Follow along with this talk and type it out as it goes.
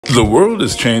The world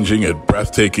is changing at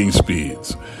breathtaking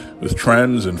speeds, with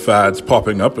trends and fads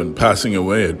popping up and passing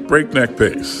away at breakneck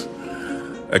pace.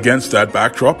 Against that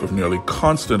backdrop of nearly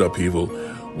constant upheaval,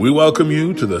 we welcome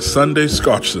you to the Sunday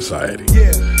Scotch Society.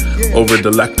 Over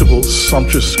delectable,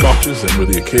 sumptuous scotches and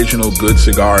with the occasional good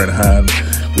cigar in hand,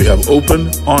 we have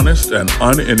open, honest, and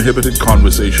uninhibited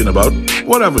conversation about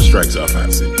whatever strikes our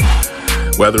fancy.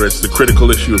 Whether it's the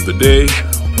critical issue of the day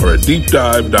or a deep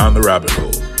dive down the rabbit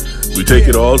hole, we take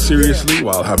it all seriously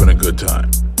while having a good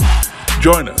time.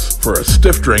 Join us for a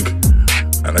stiff drink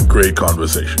and a great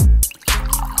conversation.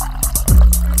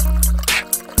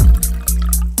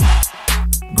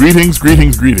 Greetings,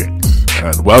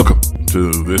 and welcome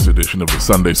to this edition of the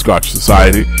Sunday Scotch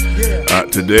Society.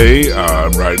 Today,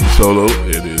 I'm riding solo.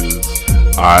 It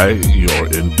is I, your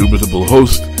indubitable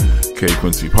host,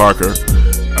 Quincy Parker,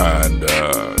 and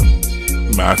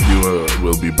Matthew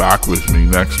will be back with me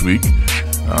next week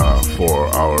for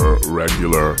our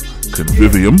regular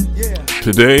convivium.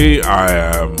 Today,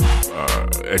 I am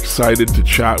excited to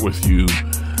chat with you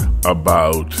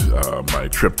about my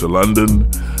trip to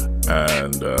London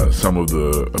and some of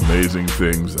the amazing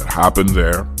things that happened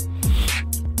there.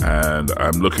 And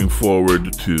I'm looking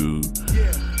forward to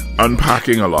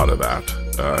unpacking a lot of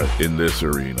that in this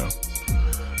arena.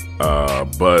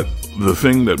 But the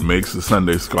thing that makes the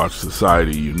Sunday Scotch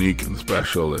Society unique and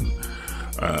special and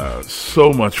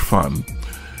so much fun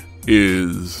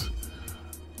is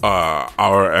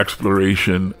our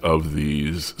exploration of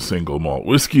these single malt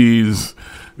whiskeys,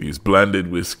 these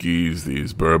blended whiskeys,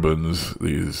 these bourbons,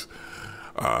 these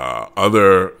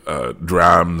other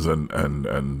drams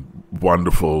and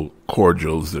wonderful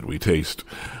cordials that we taste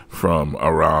from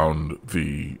around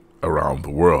the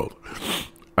world.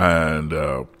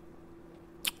 And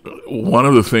one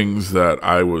of the things that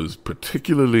I was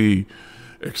particularly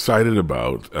excited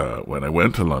about when I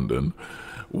went to London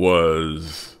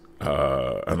was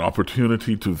an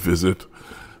opportunity to visit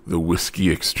the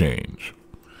Whiskey Exchange.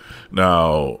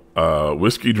 Now,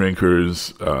 whiskey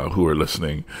drinkers who are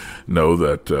listening know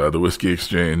that the Whiskey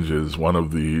Exchange is one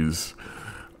of these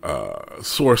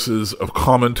sources of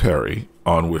commentary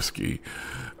on whiskey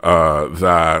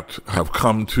that have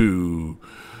come to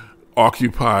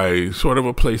occupy sort of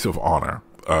a place of honor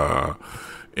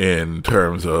in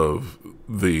terms of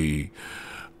the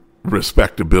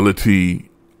respectability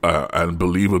and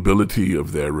believability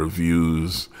of their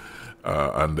reviews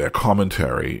and their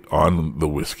commentary on the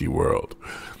whiskey world.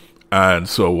 And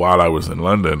so while I was in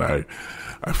London, I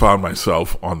found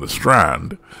myself on the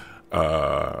Strand,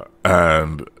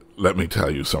 and let me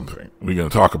tell you something. We're going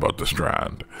to talk about the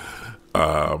Strand.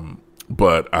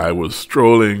 But I was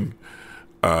strolling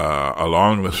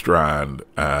along the Strand,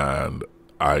 and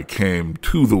I came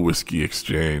to the Whiskey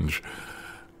Exchange,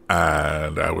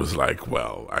 and I was like,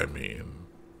 well, I mean,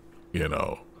 you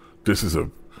know, this is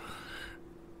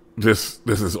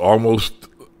almost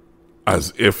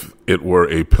as if it were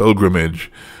a pilgrimage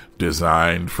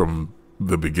designed from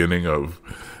the beginning of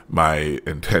my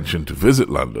intention to visit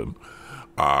London.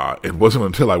 It wasn't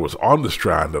until I was on the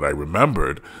Strand that I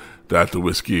remembered that the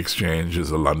Whiskey Exchange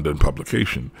is a London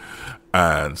publication.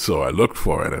 And so I looked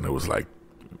for it, and it was like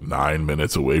 9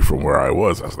 minutes away from where I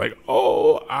was. I was like,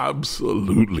 oh,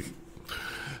 absolutely.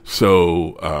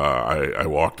 So I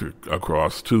walked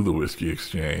across to the Whiskey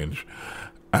Exchange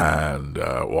and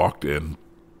walked in,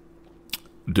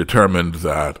 determined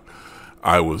that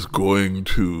I was going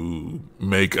to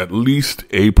make at least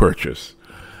a purchase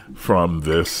from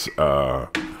this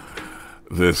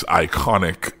this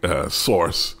iconic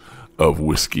source of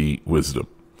whiskey wisdom.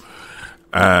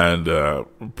 And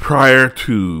prior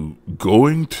to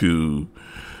going to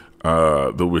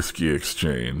the Whiskey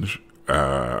Exchange,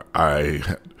 I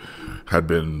had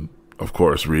been, of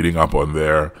course, reading up on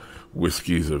their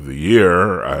whiskeys of the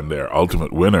year and their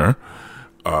ultimate winner,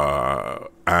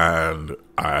 and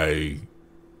I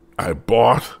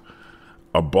bought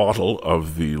a bottle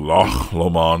of the Loch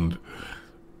Lomond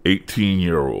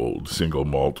 18-year-old single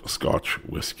malt Scotch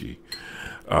whiskey,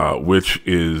 which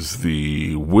is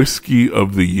the whiskey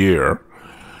of the year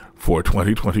for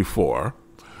 2024,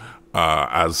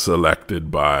 as selected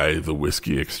by the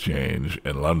Whiskey Exchange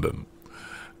in London.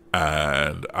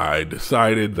 And I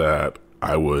decided that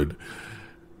I would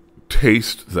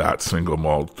taste that single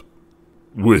malt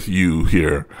with you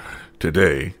here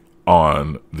today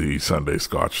on the Sunday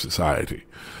Scotch Society.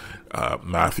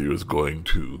 Matthew is going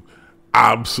to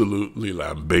absolutely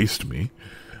lambaste me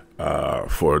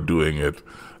for doing it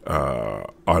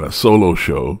on a solo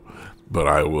show, but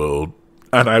I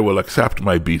will accept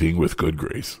my beating with good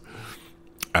grace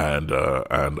and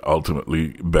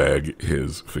ultimately beg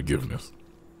his forgiveness.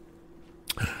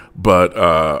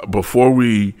 But before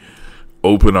we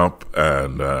open up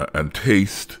and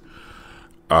taste,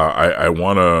 I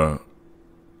want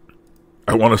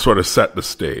to sort of set the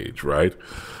stage, right?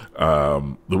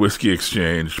 The Whiskey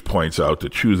Exchange points out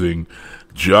that choosing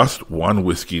just one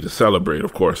whiskey to celebrate,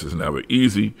 of course, is never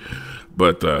easy,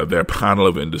 but their panel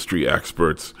of industry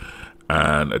experts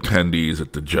and attendees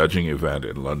at the judging event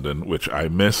in London, which I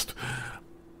missed.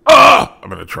 I'm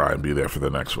going to try and be there for the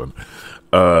next one.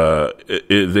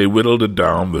 They whittled it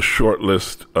down, the short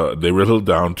list, they whittled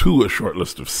down to a short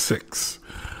list of 6.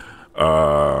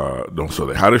 So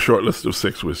they had a short list of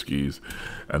 6 whiskeys,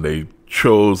 and they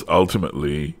chose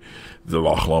ultimately the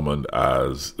Loch Lomond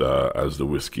as the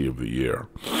whiskey of the year.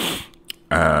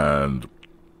 And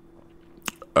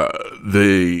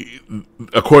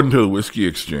according to the Whiskey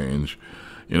Exchange,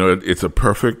 it's a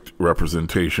perfect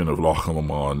representation of Loch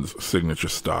Lomond's signature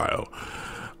style,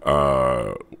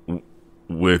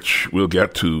 which we'll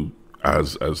get to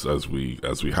as we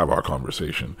have our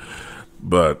conversation.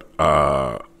 But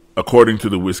according to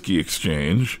the Whiskey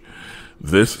Exchange,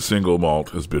 this single malt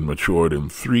has been matured in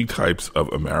 3 types of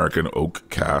American oak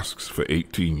casks for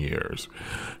 18 years,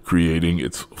 creating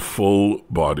its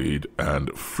full-bodied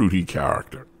and fruity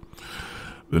character.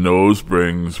 The nose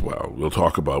brings, we'll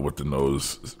talk about what the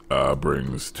nose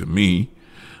brings to me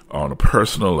on a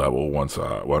personal level once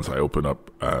I open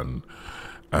up and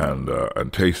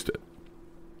taste it.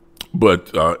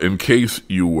 But in case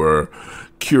you were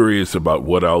curious about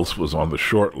what else was on the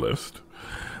short list,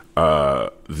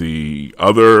 the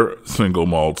other single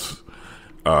malts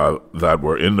that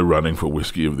were in the running for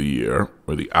Whiskey of the Year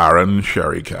were the Arran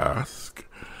Sherry Cask,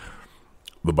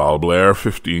 the Balblair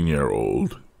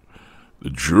 15-year-old, the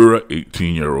Jura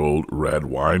 18-year-old red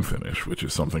wine finish, which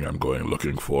is something I'm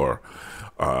looking for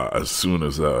as soon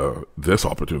as this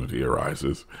opportunity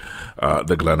arises,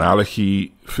 the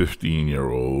Glenallachie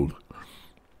 15-year-old,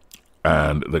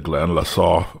 and the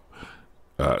Glenlassaugh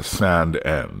Sand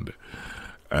End.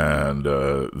 And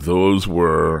those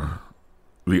were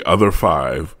the other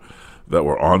 5 that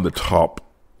were on the top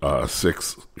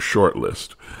 6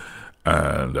 shortlist.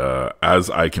 And as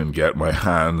I can get my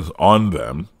hands on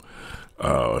them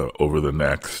over the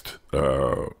next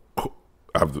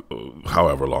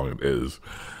however long it is,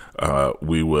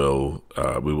 we will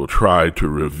try to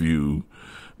review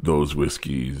those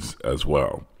whiskeys as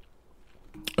well.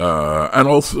 And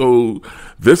also,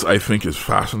 this I think is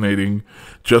fascinating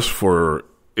just for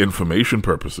information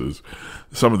purposes.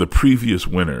 Some of the previous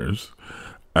winners,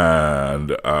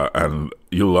 and I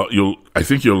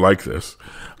think you'll like this.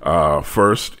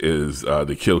 First is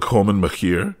the Kilchoman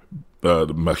Machir,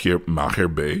 the Machir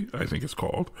Bay, I think it's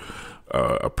called,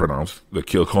 pronounced. The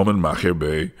Kilchoman Machir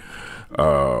Bay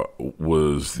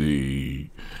was the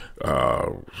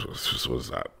what was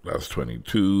that? That's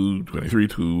 23,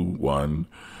 2, 1.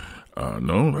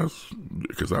 No, that's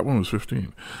because that one was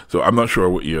 15. So I'm not sure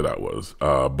what year that was,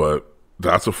 but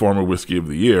that's a former Whiskey of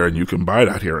the Year, and you can buy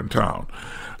that here in town.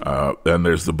 Then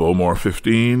there's the Bowmore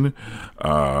 15.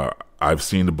 I've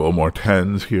seen the Bowmore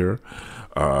 10s here.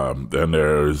 Then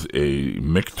there's a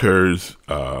Michter's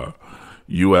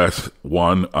US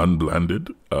 1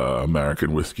 unblended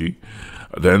American whiskey.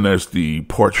 Then there's the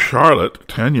Port Charlotte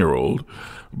 10-year-old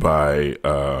by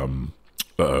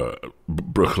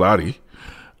Bruichladdich.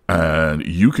 And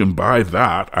you can buy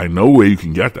that. I know where you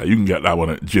can get that. You can get that one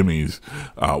at Jimmy's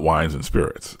Wines and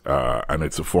Spirits. And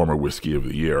it's a former Whiskey of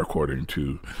the Year, according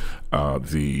to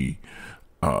the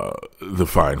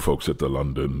fine folks at the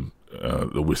London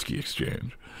the Whiskey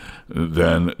Exchange.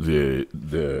 Then the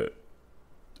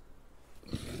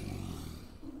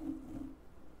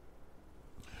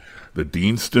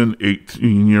Deanston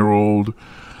 18-year-old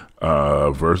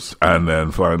verse, and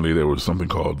then finally there was something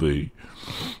called the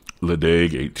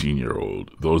Ledaig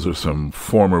 18-year-old. Those are some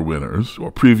former winners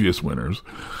or previous winners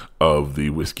of the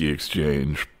Whiskey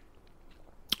Exchange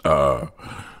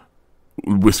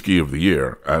Whiskey of the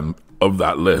Year, and of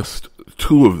that list,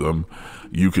 2 of them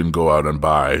you can go out and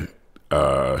buy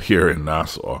here in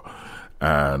Nassau,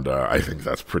 and I think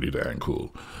that's pretty dang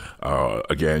cool.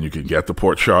 Again, you can get the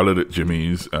Port Charlotte at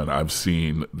Jimmy's, and I've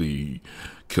seen the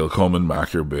Kilchoman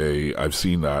Machir Bay. I've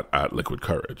seen that at Liquid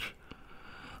Courage.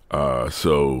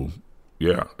 So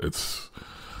yeah, it's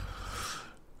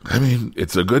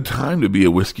a good time to be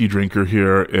a whiskey drinker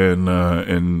here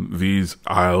in these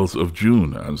Isles of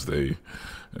June, as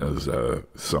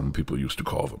some people used to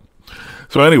call them.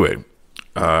 So anyway,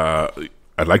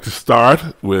 I'd like to start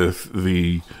with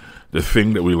the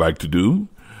thing that we like to do.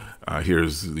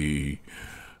 Here's the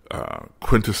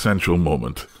quintessential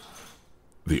moment,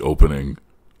 the opening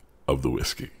of the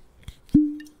whiskey.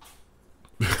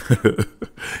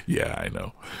 Yeah, I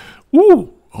know.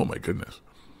 Woo! Oh my goodness.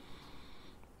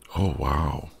 Oh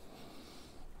wow.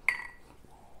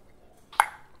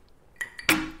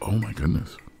 Oh my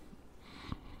goodness.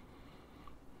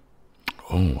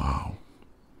 Oh wow.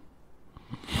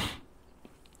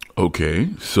 Okay,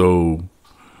 so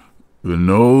the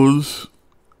nose,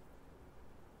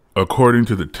 according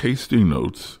to the tasting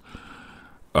notes,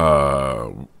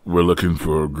 we're looking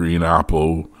for green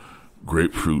apple,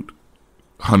 grapefruit,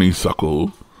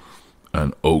 honeysuckle,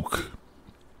 and oak.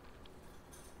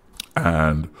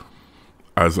 And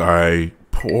as I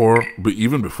pour, but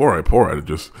even before I pour it,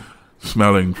 just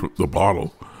smelling the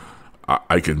bottle,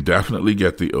 I can definitely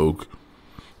get the oak,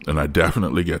 and I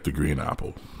definitely get the green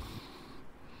apple.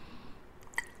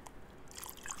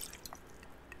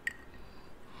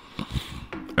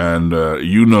 And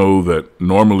you know that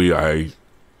normally I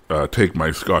take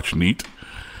my Scotch neat,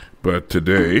 but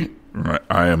today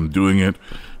I am doing it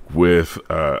with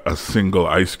a single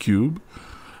ice cube,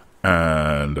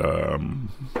 and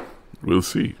we'll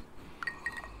see.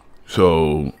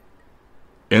 So,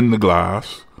 in the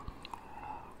glass,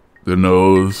 the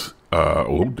nose,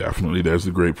 definitely there's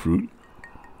the grapefruit.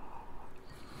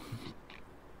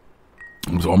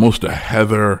 It's almost a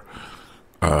heather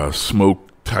smoke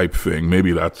type thing.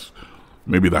 Maybe that's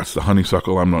the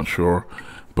honeysuckle. I'm not sure,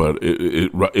 but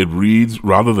it reads,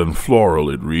 rather than floral,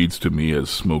 it reads to me as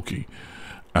smoky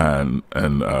and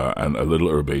a little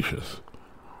herbaceous.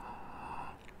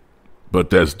 But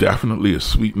there's definitely a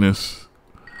sweetness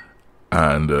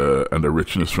and a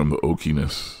richness from the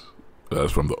oakiness,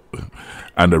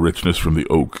 and a richness from the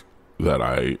oak that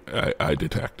I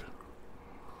detect.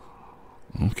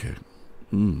 Okay,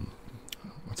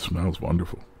 that smells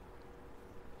wonderful.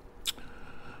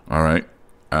 All right,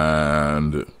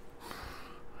 and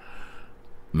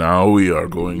now we are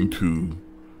going to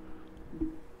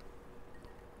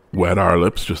wet our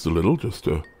lips just a little, just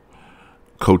to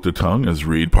coat the tongue, as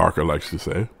Reed Parker likes to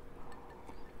say,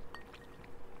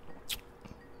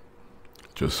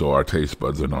 just so our taste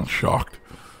buds are not shocked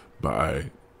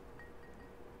by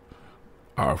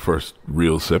our first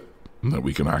real sip, and that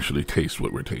we can actually taste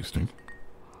what we're tasting.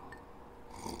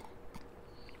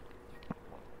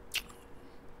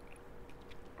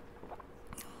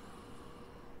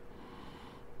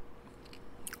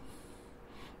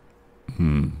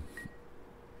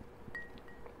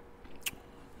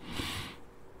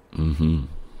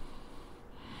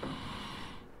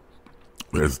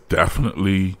 There's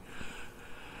definitely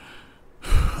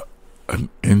an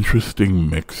interesting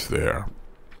mix there.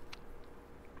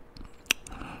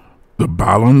 The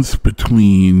balance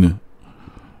between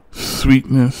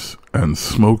sweetness and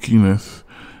smokiness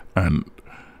and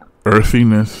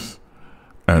earthiness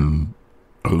and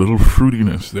a little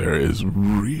fruitiness there is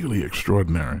really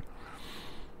extraordinary.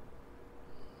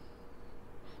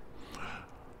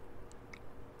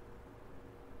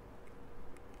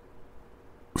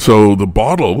 So the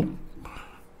bottle,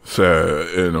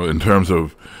 in terms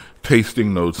of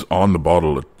tasting notes on the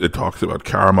bottle, it talks about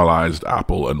caramelized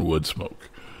apple and wood smoke.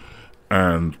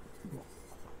 And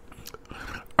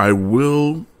I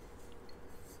will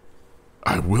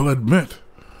admit,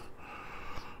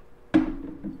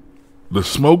 the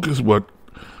smoke is what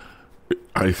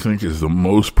I think is the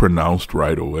most pronounced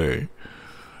right away,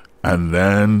 and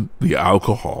then the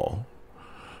alcohol.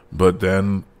 But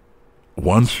then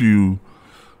once you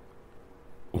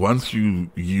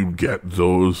get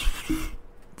those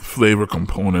flavor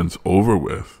components over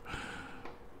with,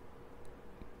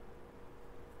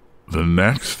 the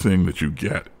next thing that you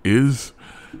get is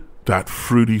that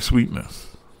fruity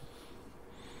sweetness.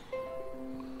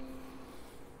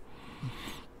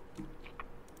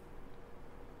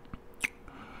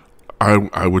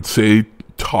 I would say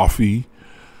toffee.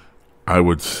 I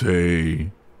would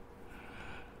say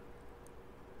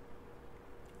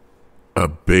a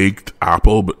baked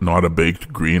apple, but not a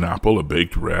baked green apple, a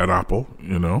baked red apple,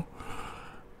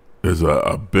 There's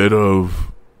a bit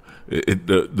of it.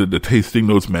 The tasting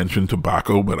notes mention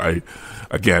tobacco, but I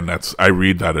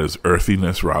read that as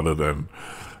earthiness rather than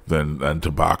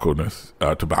tobacco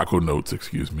notes,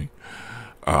 excuse me.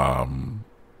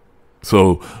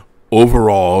 So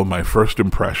overall, my first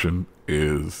impression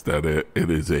is that it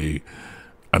is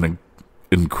an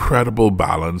incredible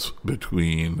balance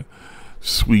between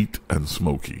sweet and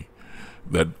smoky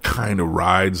that kind of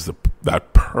rides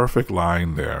that perfect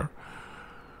line there,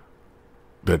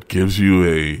 that gives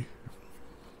you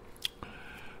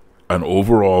an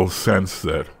overall sense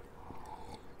that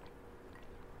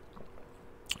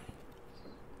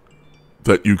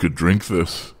you could drink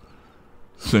this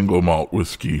single malt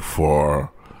whiskey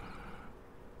for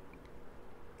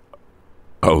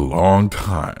a long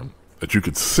time that you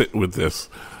could sit with this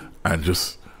and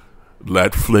just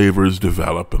let flavors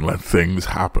develop and let things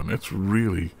happen. It's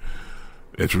really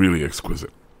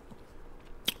exquisite.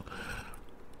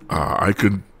 I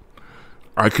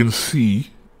can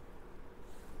see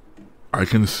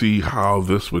how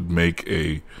this would make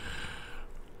a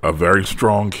very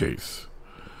strong case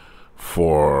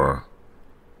for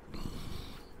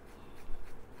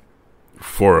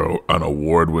an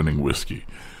award-winning whiskey.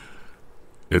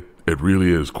 It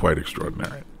really is quite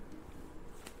extraordinary.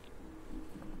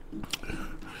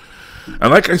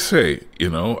 And like I say,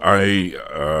 I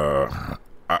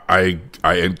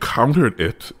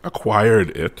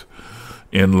acquired it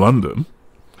in London,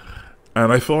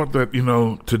 and I thought that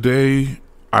today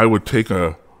I would take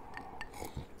a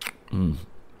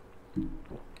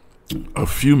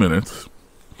few minutes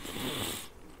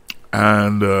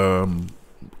and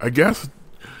I guess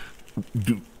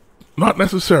not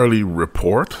necessarily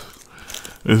report.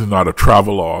 This is not a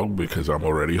travelogue because I'm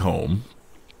already home.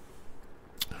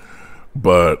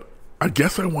 But I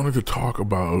guess I wanted to talk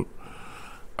about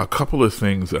a couple of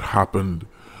things that happened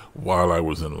while I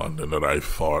was in London that I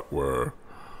thought were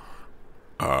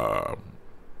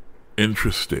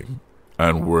interesting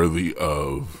and worthy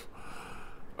of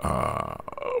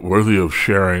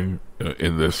sharing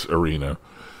in this arena,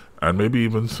 and maybe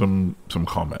even some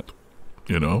comment.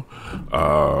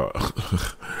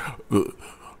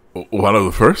 One of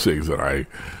the first things that I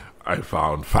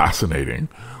found fascinating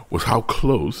was how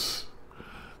close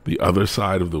the other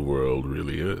side of the world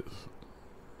really is.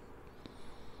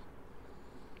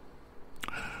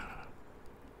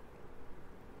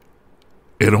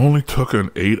 It only took an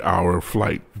 8-hour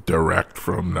flight direct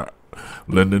from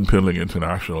Lyndon Pilling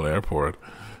International Airport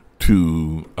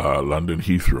to London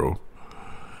Heathrow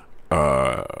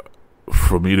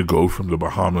for me to go from the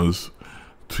Bahamas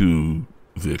to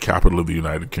the capital of the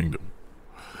United Kingdom.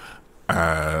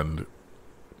 And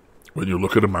when you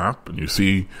look at a map and you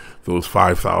see those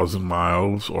 5,000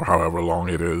 miles or however long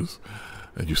it is,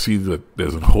 and you see that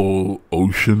there's a whole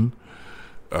ocean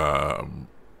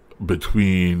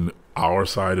between our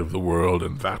side of the world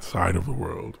and that side of the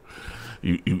world,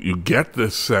 you get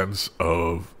this sense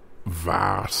of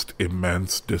vast,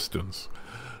 immense distance,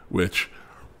 which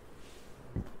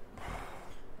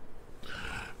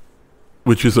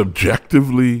is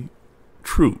objectively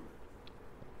true.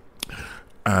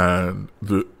 And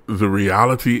the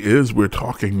reality is we're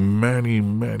talking many,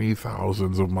 many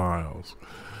thousands of miles.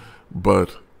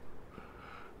 But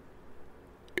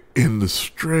in the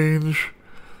strange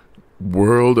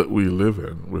world that we live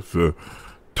in, with the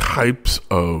types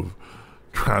of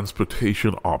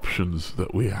transportation options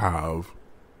that we have,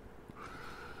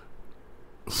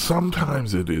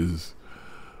 sometimes it is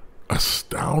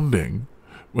astounding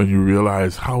when you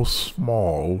realize how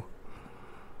small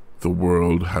the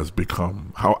world has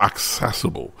become, how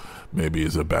accessible, maybe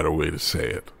is a better way to say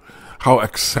it, how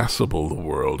accessible the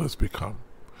world has become,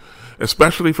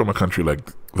 especially from a country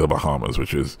like the Bahamas,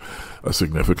 which is a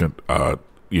significant,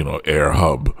 air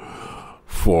hub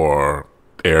for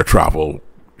air travel,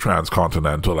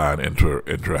 transcontinental and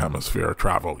inter-hemisphere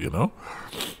travel,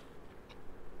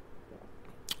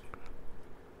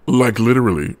 Like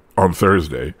literally, on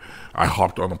Thursday, I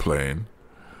hopped on a plane,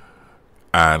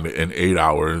 and in 8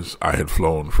 hours, I had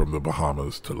flown from the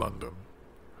Bahamas to London,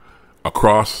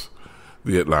 across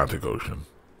the Atlantic Ocean.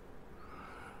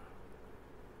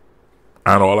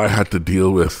 And all I had to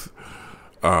deal with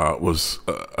was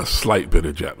a slight bit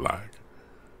of jet lag.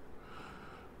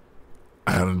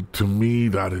 And to me,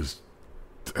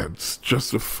 it's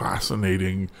just a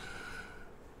fascinating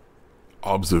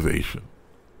observation.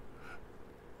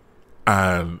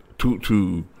 And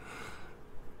to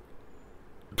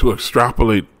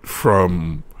extrapolate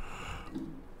from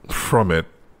it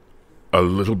a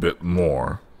little bit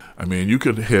more, I mean, you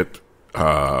could hit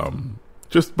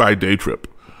just by day trip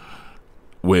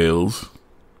Wales,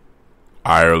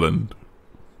 Ireland,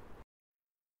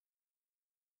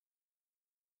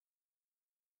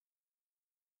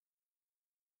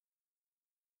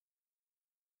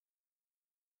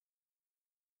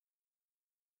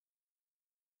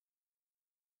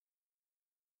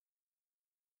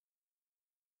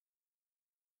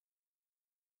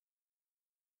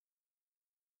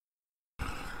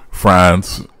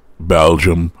 France,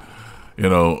 Belgium,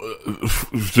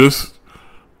 just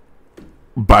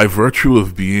by virtue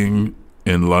of being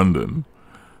in London,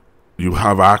 you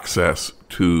have access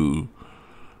to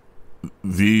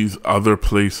these other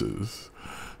places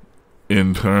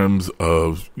in terms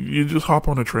of, you just hop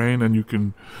on a train and you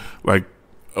can, like,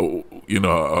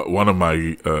 one of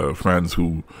my friends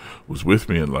who was with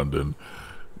me in London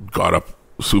got up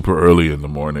super early in the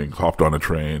morning, hopped on a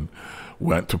train,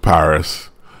 went to Paris,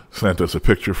 sent us a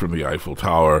picture from the Eiffel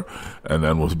Tower, and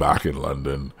then was back in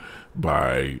London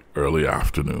by early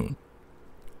afternoon.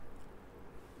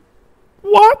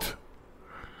 What?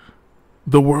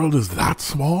 The world is that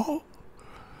small?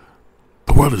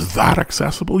 The world is that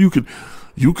accessible? You could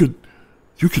do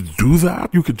that?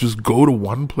 You could just go to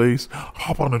one place,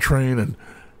 hop on a train and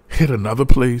hit another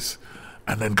place,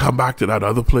 and then come back to that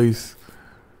other place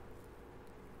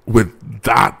with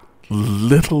that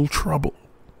little trouble.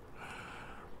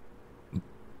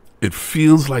 It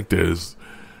feels like there's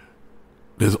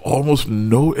almost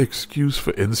no excuse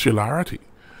for insularity.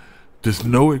 There's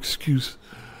no excuse,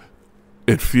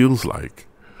 it feels like,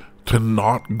 to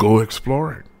not go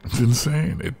exploring. It's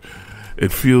insane.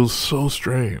 It feels so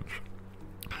strange.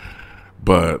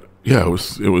 But yeah, it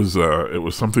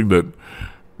was something that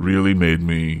really made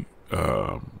me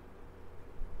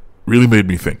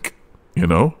think. You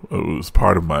know, it was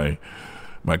part of my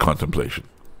contemplation.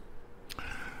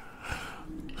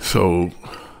 So,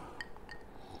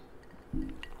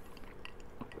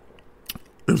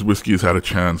 as whiskey has had a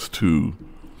chance to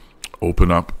open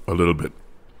up a little bit,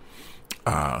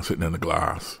 sitting in the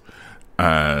glass,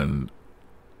 and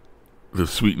the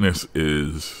sweetness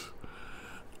is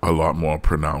a lot more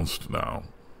pronounced now.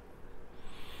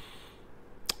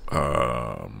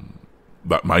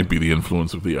 That might be the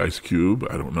influence of the ice cube,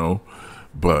 I don't know,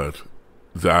 but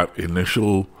that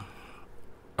initial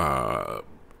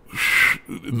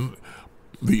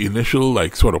the initial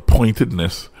like sort of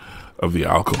pointedness of the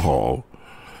alcohol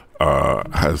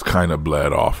has kind of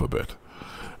bled off a bit,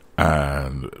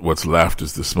 and what's left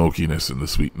is the smokiness and the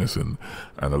sweetness and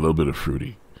a little bit of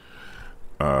fruity.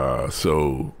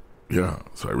 So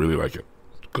I really like it.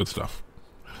 Good stuff.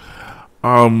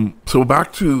 So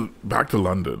back to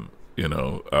London, you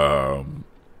know.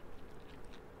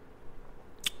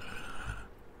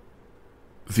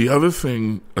 The other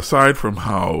thing, aside from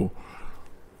how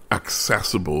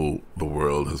accessible the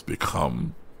world has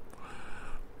become,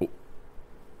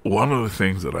 one of the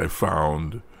things that I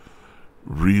found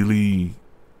really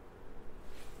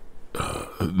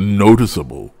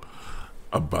noticeable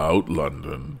about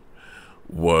London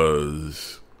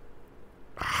was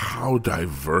how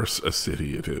diverse a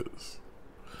city it is,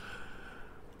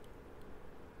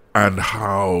 and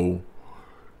how,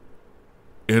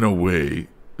 in a way,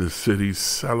 the city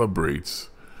celebrates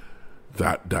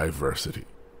that diversity.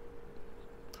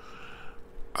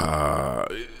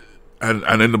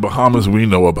 And in the Bahamas, we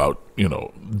know about, you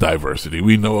know, diversity.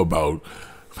 We know about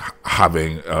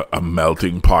having a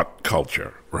melting pot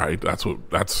culture, right? That's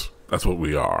what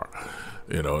we are,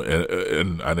 you know.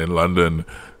 And in London,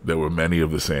 there were many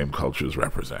of the same cultures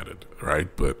represented,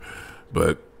 right?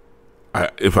 But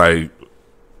if I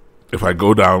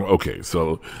go down, okay,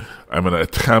 so I'm going to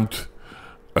attempt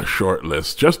a short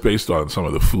list just based on some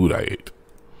of the food I ate.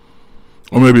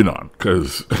 Or maybe not,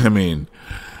 because, I mean,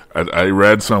 I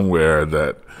read somewhere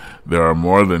that there are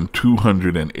more than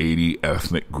 280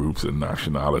 ethnic groups and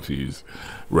nationalities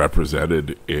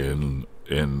represented in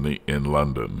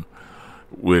London,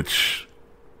 which,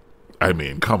 I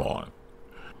mean, come on.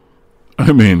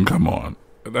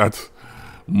 That's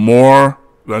more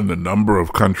than the number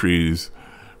of countries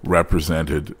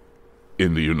represented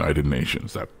in the United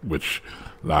Nations, which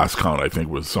last count I think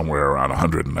was somewhere around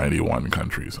 191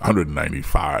 countries,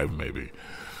 195 maybe.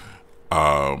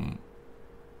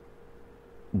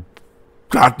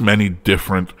 That many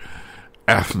different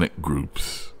ethnic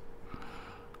groups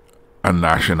and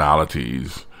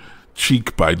nationalities,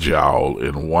 cheek by jowl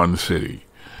in one city,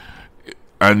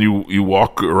 and you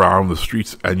walk around the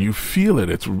streets and you feel it.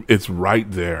 It's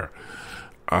right there.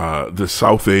 The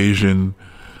South Asian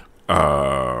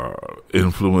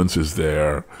influence is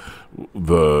there.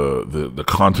 The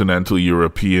continental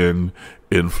European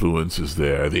influence is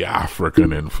there. The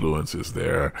African influence is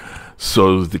there.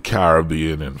 So is the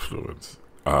Caribbean influence.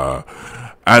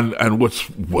 And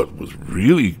what was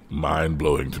really mind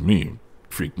blowing to me,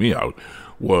 freaked me out,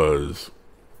 was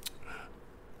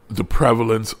the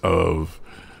prevalence of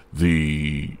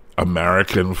the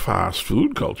American fast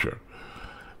food culture.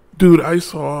 Dude, I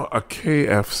saw a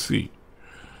KFC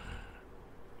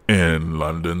in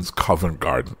London's Covent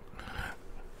Garden.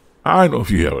 I don't know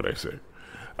if you hear what I say.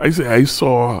 I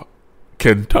saw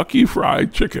Kentucky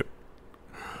Fried Chicken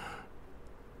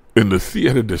in the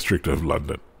theater district of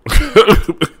London.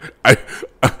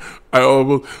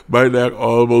 My neck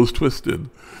almost twisted.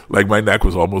 Like my neck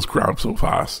was almost cramped so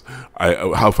fast.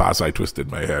 How fast I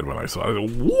twisted my head when I saw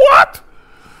it. What?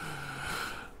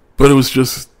 But it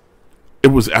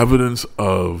was evidence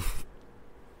of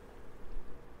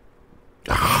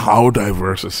how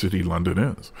diverse a city London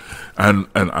is. And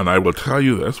I will tell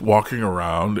you this, walking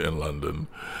around in London,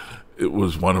 it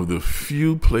was one of the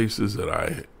few places that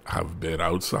I have been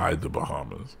outside the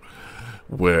Bahamas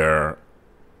where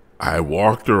I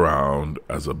walked around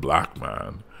as a black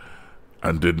man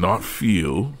and did not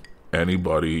feel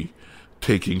anybody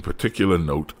taking particular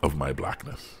note of my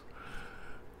blackness.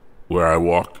 Where I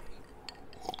walked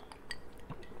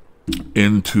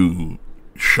into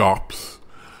shops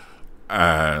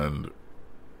and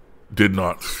did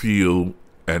not feel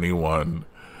anyone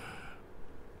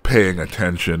paying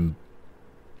attention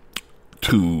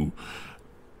to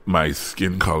my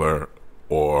skin color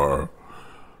or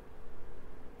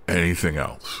anything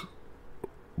else,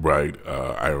 right?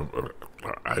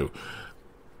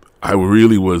 I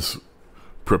really was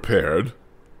prepared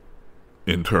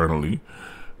internally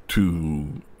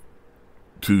to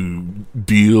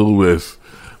deal with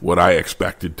what I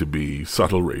expected to be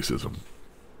subtle racism.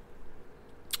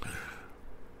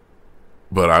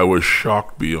 But I was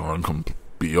shocked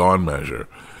beyond measure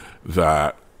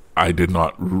that I did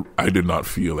not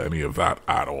feel any of that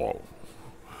at all.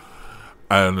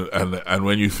 And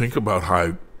when you think about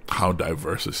how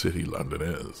diverse a city London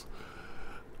is,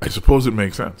 I suppose it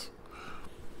makes sense.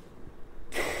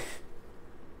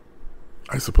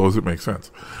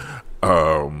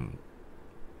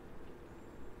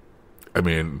 I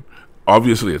mean,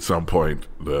 obviously at some point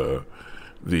the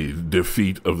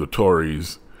defeat of the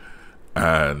Tories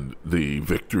and the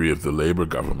victory of the Labour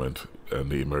government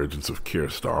and the emergence of Keir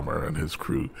Starmer and his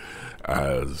crew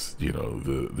as, you know,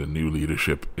 the new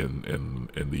leadership in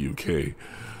the UK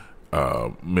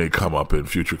may come up in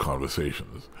future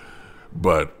conversations.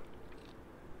 But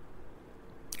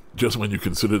just when you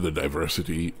consider the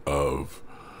diversity of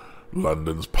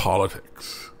London's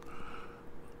politics,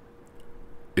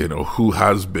 you know, who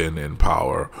has been in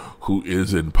power, who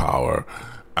is in power,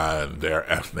 and their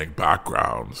ethnic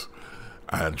backgrounds,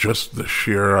 and just the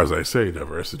sheer, as I say,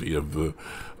 diversity of the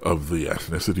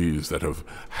ethnicities that have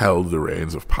held the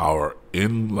reins of power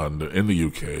in London, in the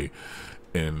UK,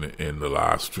 in the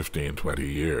last 15, 20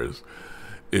 years,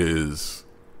 is,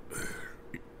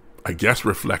 I guess,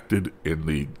 reflected in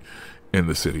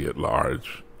the city at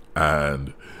large.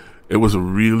 And it was a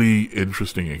really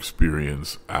interesting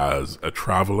experience as a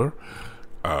traveler,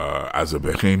 as a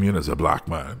Bahamian, as a black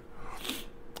man,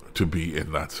 to be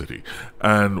in that city.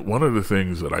 And one of the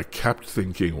things that I kept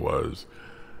thinking was,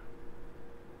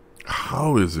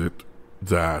 how is it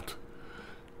that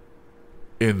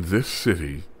in this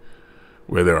city,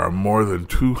 where there are more than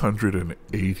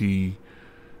 280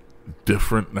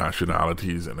 different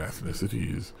nationalities and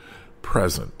ethnicities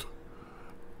present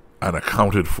and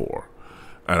accounted for,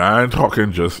 and I'm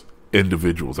talking just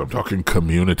individuals, I'm talking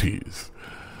communities,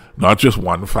 not just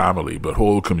one family, but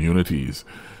whole communities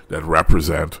that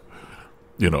represent,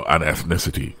 you know, an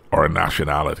ethnicity or a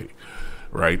nationality,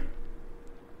 right?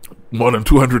 More than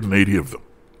 280 of them,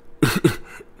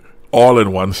 all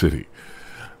in one city.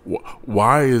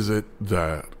 Why is it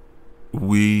that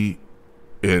we,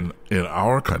 in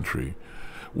our country,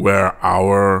 where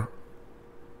our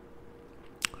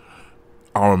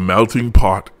melting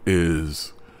pot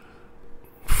is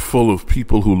full of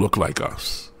people who look like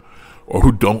us or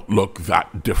who don't look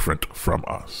that different from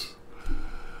us,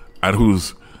 and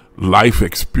whose life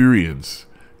experience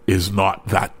is not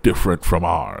that different from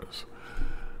ours,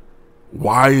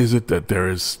 why is it that there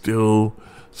is still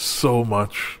so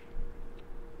much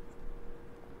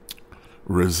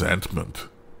resentment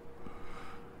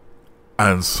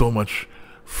and so much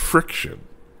friction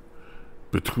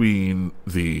between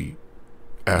the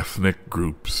ethnic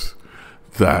groups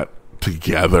that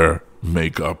together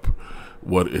make up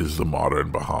what is the modern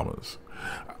Bahamas?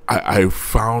 I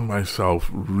found myself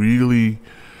really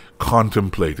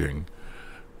contemplating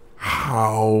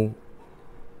how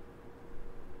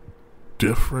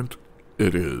different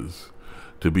it is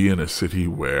to be in a city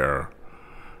where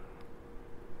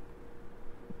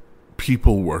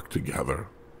people work together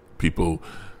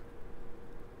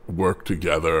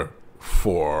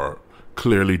for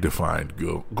clearly defined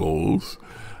goals,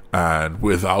 and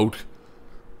without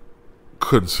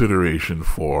consideration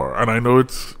for, and I know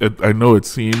it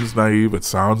seems naive, it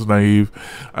sounds naive,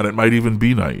 and it might even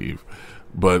be naive,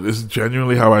 but this is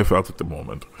genuinely how I felt at the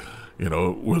moment. You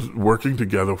know, was working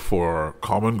together for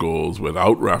common goals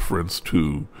without reference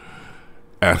to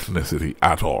ethnicity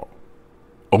at all,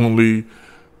 only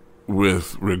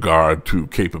with regard to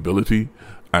capability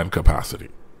and capacity.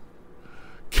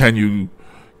 Can you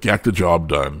get the job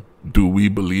done? Do we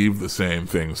believe the same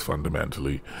things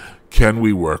fundamentally? Can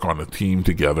we work on a team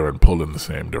together and pull in the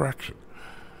same direction?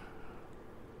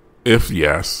 If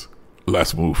yes,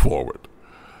 let's move forward.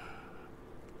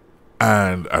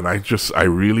 And I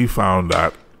really found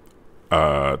that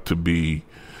to be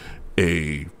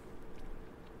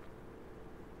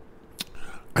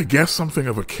I guess something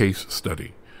of a case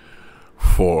study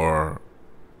for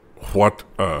what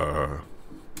I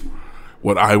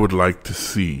would like to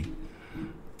see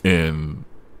in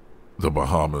the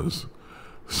Bahamas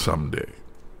someday.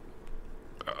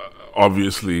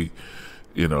 Obviously,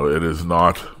 it is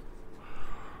not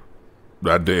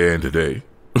that day and today,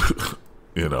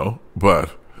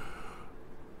 but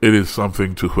it is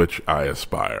something to which I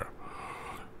aspire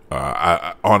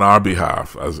on our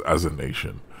behalf as a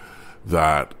nation,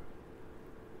 that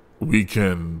we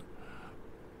can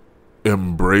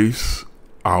embrace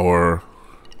our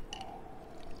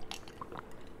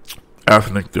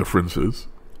ethnic differences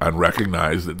and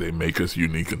recognize that they make us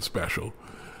unique and special,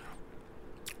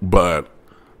 but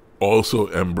also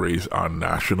embrace our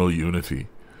national unity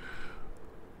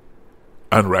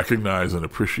and recognize and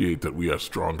appreciate that we are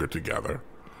stronger together.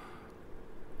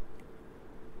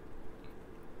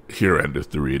 Here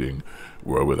endeth the reading,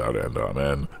 world without end.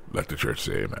 Amen. Let the church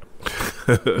say amen.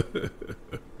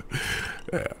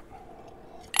 Yeah.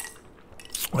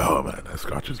 Oh man, that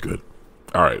Scotch is good.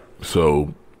 All right,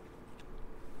 so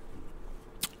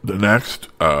the next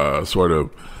sort of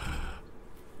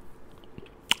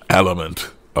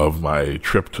element of my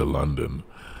trip to London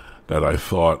that I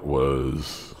thought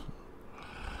was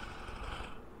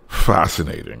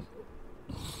fascinating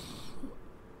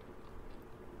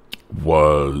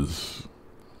was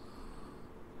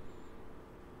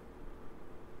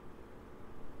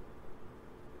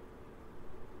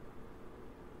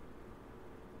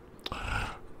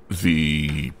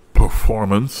the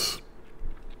performance.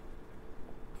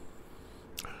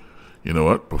 You know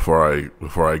what?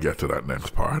 Before I get to that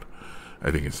next part, I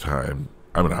think it's time.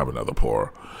 I'm gonna have another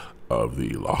pour of the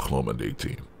Loch Lomond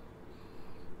 18.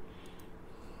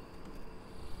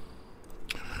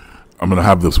 I'm gonna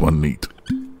have this one neat.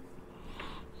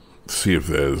 See if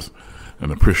there's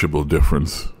an appreciable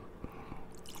difference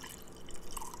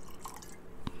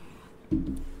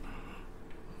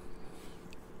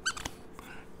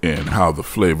in how the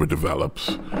flavor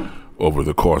develops over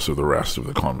the course of the rest of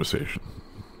the conversation.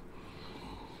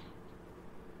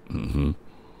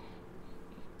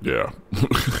 Yeah.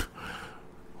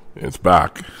 It's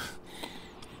back.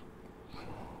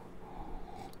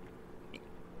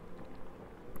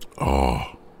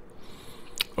 Oh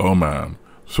man.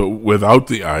 So without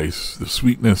the ice, the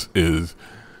sweetness is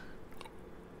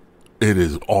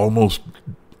almost,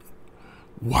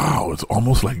 wow, it's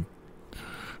almost like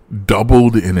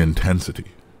doubled in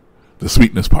intensity. The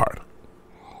sweetness part.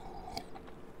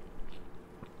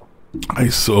 I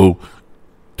so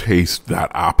taste that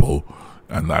apple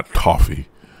and that toffee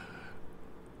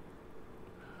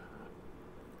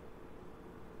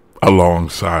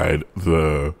alongside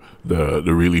the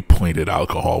really pointed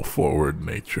alcohol forward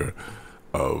nature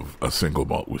of a single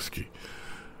malt whiskey.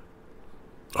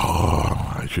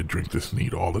 Oh, I should drink this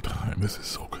neat all the time. This is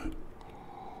so good.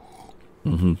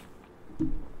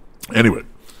 Anyway,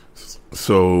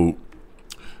 so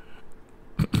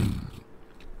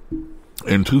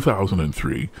in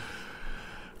 2003,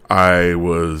 I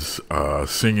was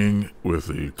singing with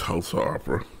the Tulsa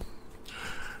Opera,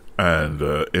 and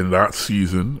in that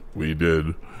season we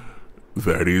did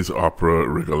Verdi's opera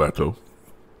Rigoletto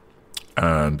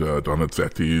and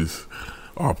Donizetti's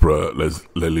opera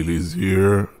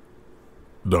L'Elisir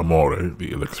d'Amore,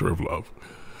 the Elixir of Love.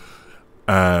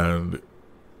 And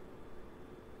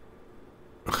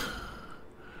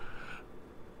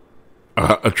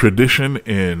a tradition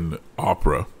in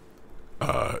opera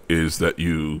is that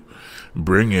you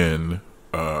bring in,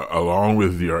 along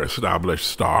with your established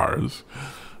stars,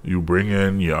 you bring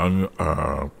in young,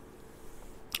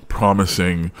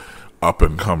 promising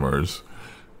up-and-comers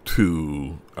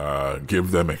to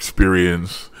give them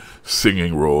experience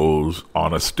singing roles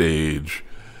on a stage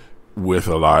with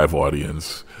a live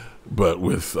audience, but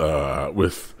with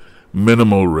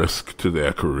minimal risk to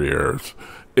their careers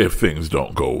if things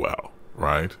don't go well,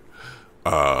 right?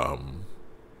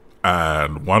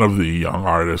 And one of the young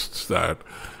artists that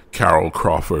Carol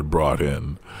Crawford brought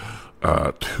in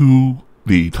to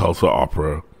the Tulsa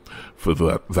Opera for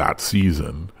that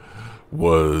season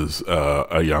was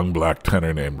a young black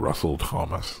tenor named Russell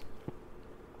Thomas.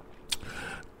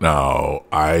 Now,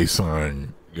 I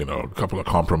sang, a couple of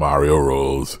compromario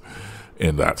roles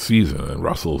in that season, and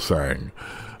Russell sang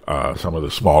some of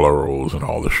the smaller roles in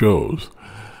all the shows.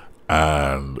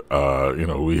 And,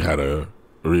 we had a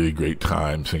really great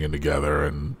time singing together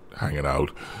and hanging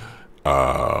out,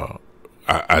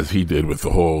 as he did with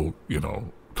the whole,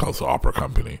 Tulsa Opera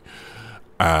Company.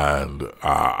 And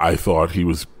I thought he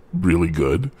was really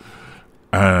good.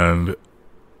 And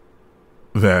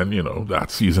then,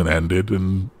 that season ended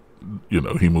and,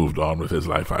 he moved on with his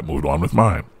life. I moved on with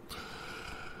mine.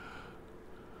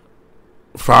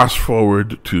 Fast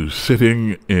forward to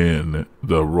sitting in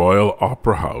the Royal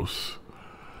Opera House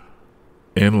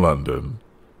in London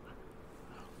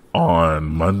on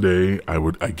Monday.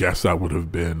 I guess that would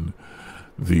have been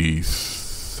the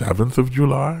 7th of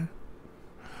July.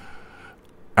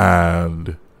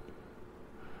 And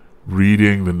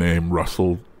reading the name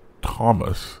Russell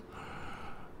Thomas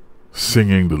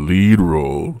singing the lead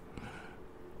role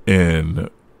in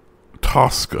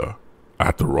Tosca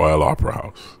at the Royal Opera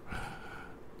House,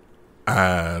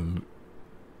 and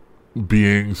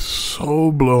being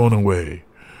so blown away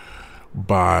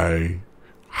by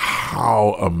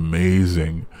how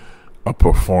amazing a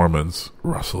performance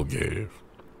Russell gave,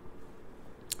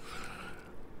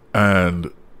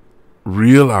 and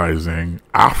realizing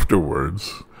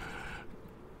afterwards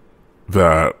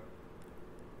that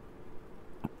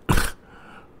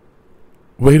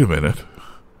wait a minute,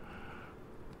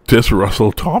 this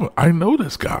Russell Thomas, I know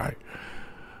this guy.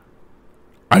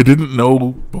 I didn't know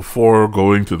before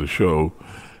going to the show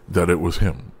that it was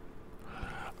him.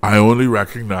 I only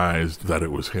recognized that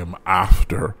it was him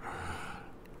after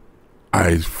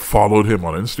I followed him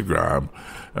on Instagram,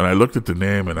 and I looked at the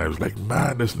name and I was like,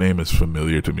 man, this name is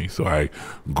familiar to me. So I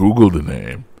Googled the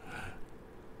name,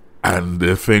 and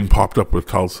the thing popped up with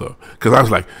Tulsa, because I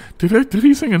was like, did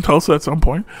he sing in Tulsa at some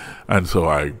point? And so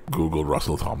I Googled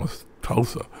Russell Thomas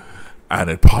Tulsa, and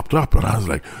it popped up, and I was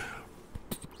like,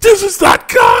 this is that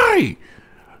guy.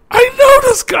 I know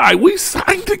this guy. We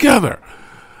sang together.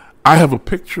 I have a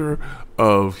picture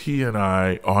of he and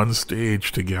I on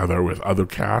stage together with other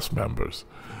cast members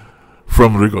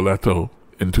from Rigoletto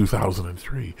in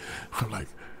 2003. I'm like,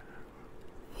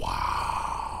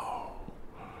 wow.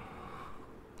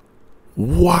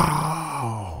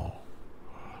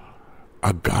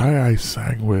 A guy I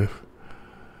sang with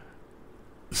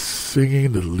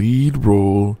singing the lead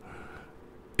role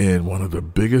in one of the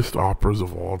biggest operas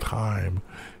of all time,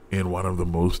 in one of the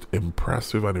most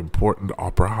impressive and important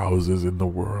opera houses in the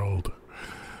world.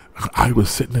 I was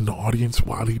sitting in the audience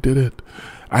while he did it,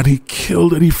 and he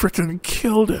killed it. He freaking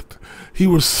killed it. He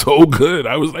was so good.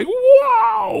 I was like,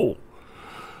 wow.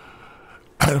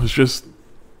 And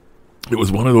it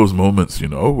was one of those moments,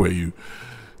 where you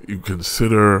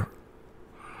consider,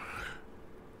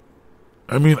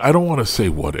 I mean, I don't want to say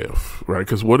what if, right?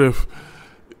 Because what if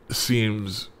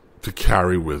seems to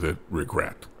carry with it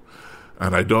regret.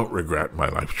 And I don't regret my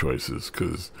life choices,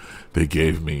 because they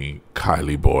gave me Kyle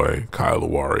the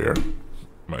Warrior,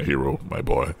 my hero, my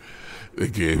boy. They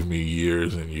gave me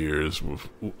years and years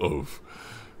of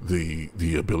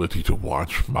the ability to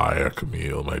watch Maya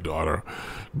Camille, my daughter,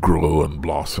 grow and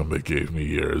blossom. They gave me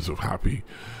years of happy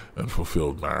and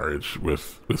fulfilled marriage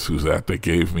with Suzette. They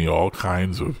gave me all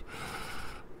kinds of,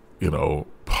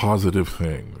 positive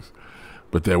things.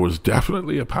 But there was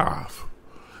definitely a path.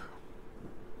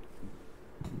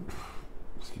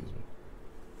 Excuse me.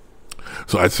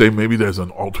 So I'd say maybe there's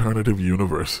an alternative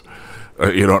universe,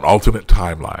 an alternate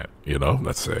timeline,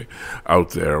 let's say,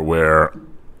 out there where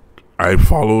I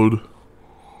followed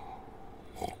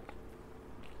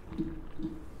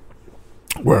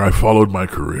my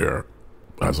career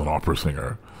as an opera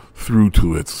singer through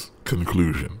to its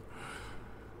conclusion.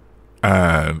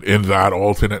 And in that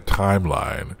alternate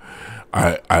timeline,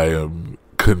 I am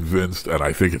convinced, and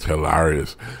I think it's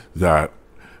hilarious, that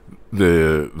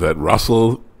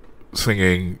Russell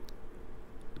singing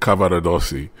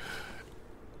Cavaradossi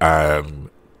and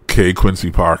Quincy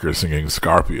Parker singing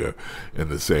Scarpia in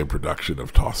the same production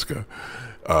of Tosca,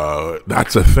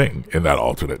 that's a thing in that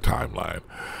alternate timeline.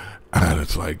 And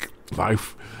it's like,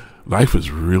 life is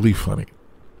really funny,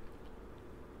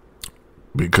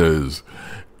 because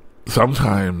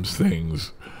sometimes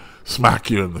things smack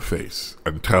you in the face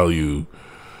and tell you,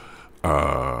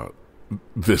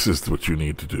 this is what you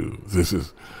need to do. This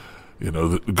is,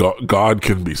 God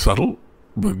can be subtle,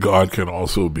 but God can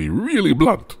also be really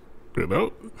blunt, and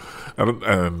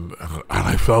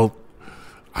I felt,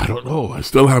 I don't know, I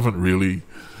still haven't really,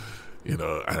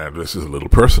 and this is a little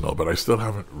personal, but I still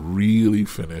haven't really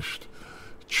finished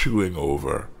chewing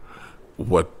over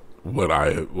what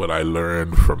I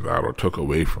learned from that or took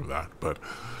away from that. But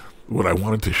what I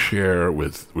wanted to share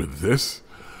with this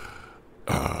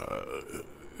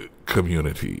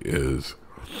community is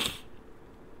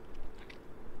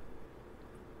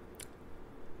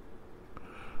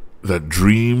that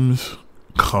dreams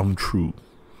come true.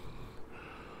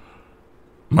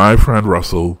 My friend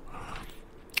Russell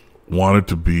wanted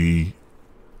to be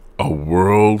a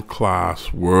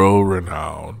world-class,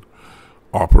 world-renowned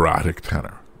operatic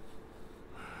tenor.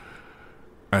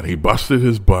 And he busted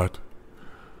his butt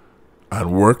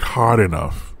and worked hard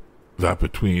enough that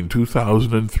between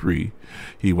 2003,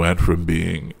 he went from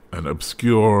being an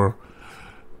obscure,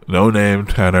 no-name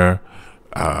tenor,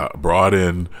 brought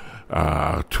in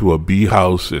to a bee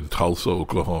house in Tulsa,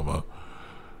 Oklahoma,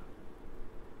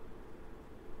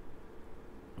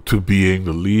 to being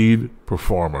the lead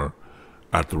performer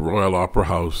at the Royal Opera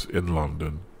House in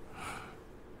London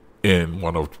in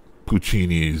one of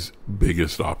Puccini's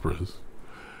biggest operas.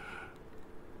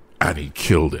 And he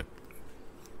killed it.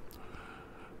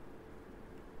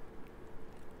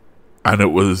 And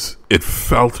it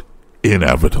felt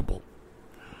inevitable.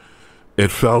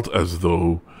 It felt as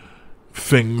though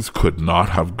things could not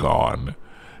have gone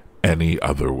any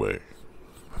other way.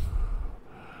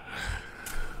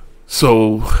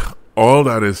 So all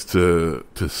that is to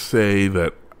say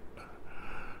that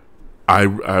I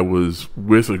was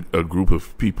with a group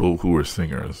of people who were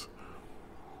singers,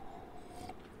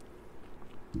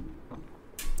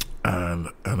 and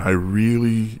I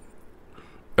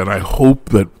hope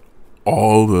that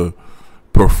all the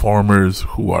performers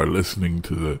who are listening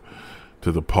to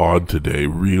the pod today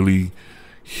really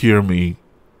hear me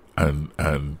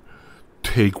and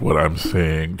take what I'm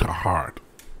saying to heart.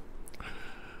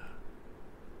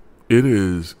 It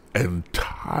is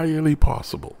entirely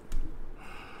possible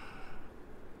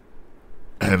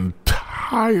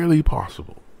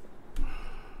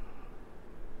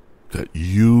that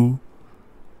you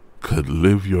could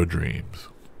live your dreams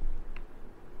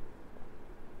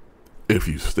if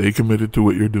you stay committed to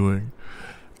what you're doing,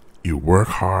 you work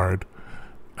hard,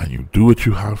 and you do what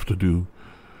you have to do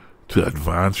to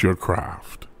advance your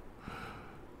craft.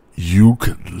 You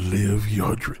can live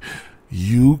your dream.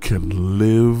 You can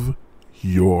live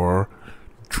your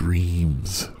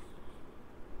dreams.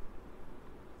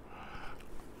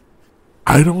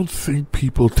 I don't think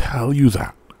people tell you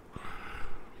that.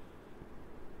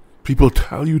 People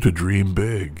tell you to dream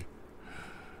big.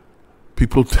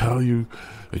 People tell you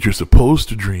that you're supposed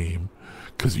to dream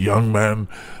because young men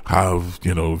have,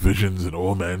 visions and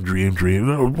old men dream,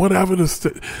 whatever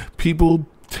people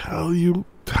tell you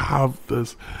to have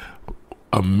this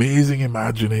amazing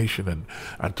imagination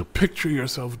and to picture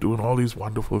yourself doing all these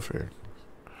wonderful things.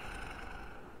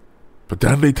 But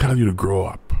then they tell you to grow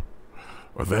up,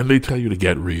 or then they tell you to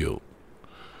get real.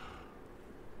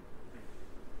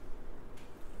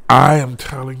 I am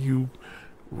telling you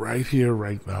right here,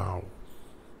 right now,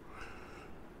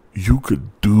 you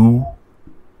could do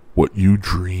what you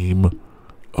dream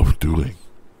of doing.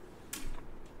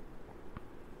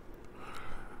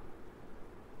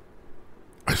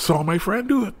 I saw my friend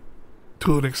do it.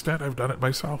 To an extent, I've done it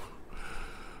myself.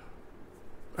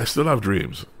 I still have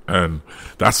dreams, and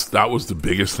that was the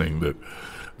biggest thing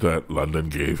that London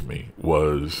gave me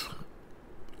was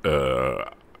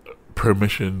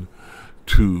permission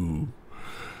to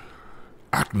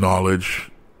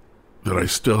acknowledge that I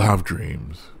still have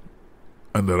dreams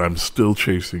and that I'm still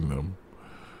chasing them,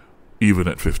 even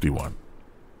at 51.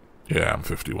 Yeah, I'm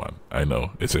 51. I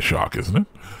know. It's a shock, isn't it?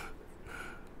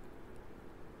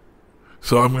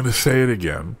 So I'm going to say it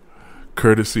again,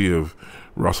 courtesy of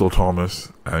Russell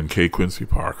Thomas and K. Quincy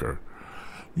Parker.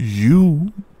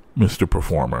 You, Mr.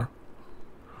 Performer,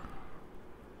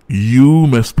 you,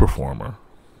 Miss Performer,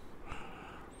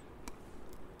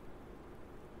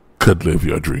 could live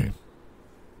your dream.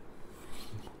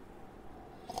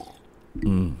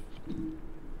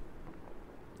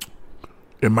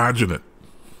 Imagine it.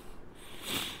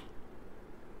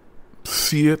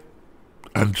 See it,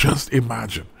 and just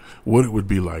imagine what it would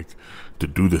be like to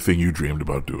do the thing you dreamed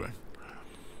about doing.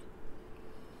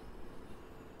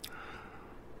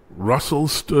 Russell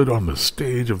stood on the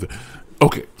stage of the...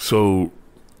 Okay, so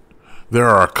there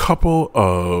are a couple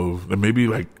of... maybe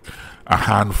like a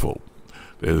handful.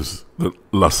 There's the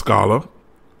La Scala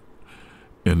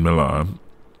in Milan.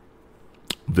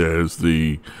 There's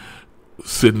the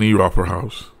Sydney Opera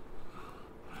House.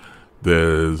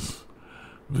 There's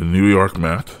the New York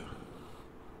Met,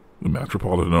 the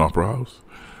Metropolitan Opera House.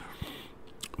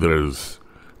 There's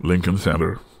Lincoln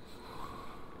Center.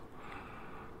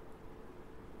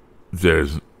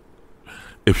 There's,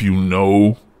 if you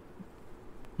know,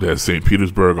 there's St.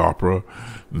 Petersburg Opera.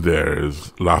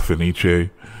 There's La Fenice.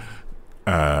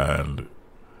 And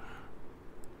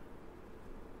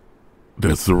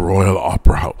there's the Royal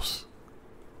Opera House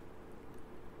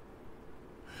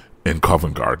in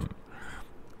Covent Garden.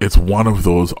 It's one of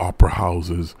those opera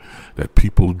houses that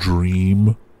people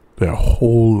dream their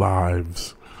whole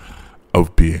lives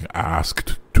of being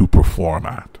asked to perform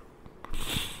at.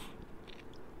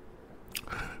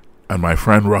 And my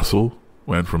friend Russell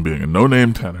went from being a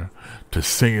no-name tenor to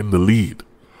singing the lead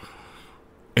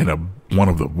in one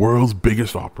of the world's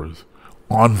biggest operas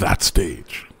on that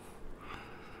stage.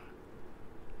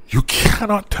 You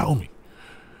cannot tell me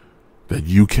that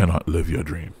you cannot live your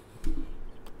dream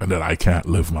and that I can't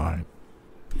live mine.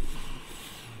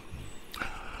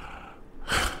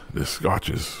 This Scotch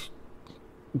is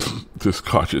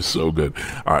so good.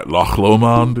 All right, Loch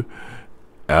Lomond,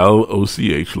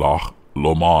 L-O-C-H, Loch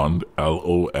Lomond,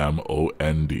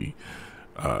 L-O-M-O-N-D,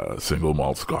 single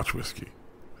malt Scotch whiskey.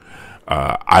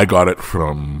 I got it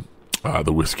from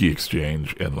the Whiskey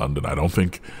Exchange in London. I don't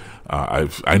think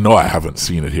I know I haven't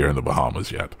seen it here in the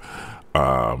Bahamas yet,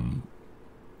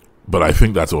 but I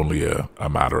think that's only a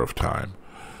matter of time.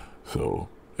 So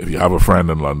if you have a friend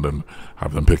in London,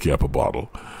 have them pick you up a bottle.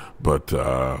 But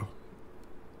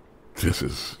this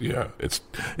is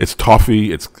it's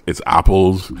toffee, it's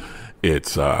apples,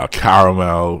 it's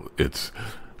caramel, it's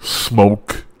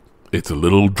smoke, it's a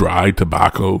little dry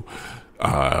tobacco.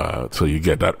 So you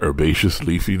get that herbaceous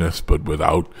leafiness, but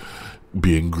without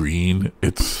being green.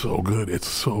 It's so good. It's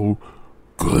so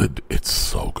good. It's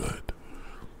so good.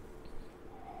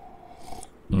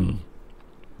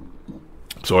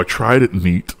 So I tried it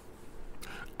neat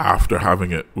after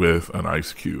having it with an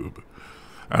ice cube.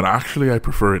 And actually I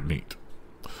prefer it neat.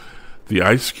 The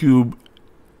ice cube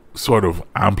sort of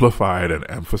amplified and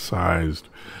emphasized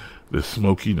the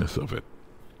smokiness of it.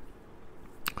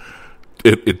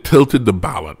 It tilted the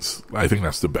balance. I think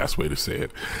that's the best way to say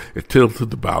it. It tilted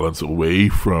the balance away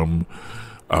from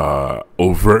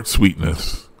overt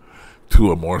sweetness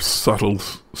to a more subtle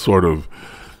sort of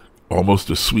almost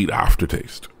a sweet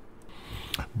aftertaste.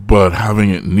 But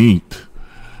having it neat,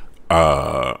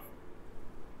 it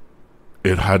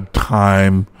had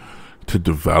time to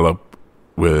develop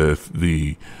with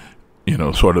the,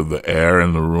 sort of the air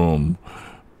in the room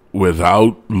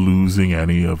without losing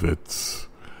any of its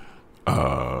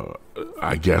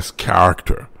I guess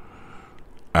character,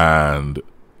 and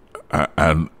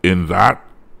in that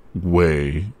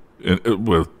way,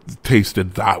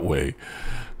 tasted that way,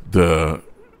 the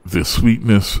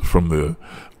sweetness from the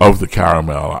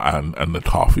caramel and the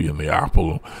toffee and the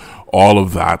apple, all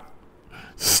of that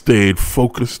stayed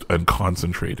focused and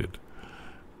concentrated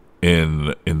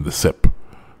in the sip,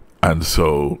 and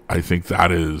so I think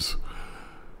that is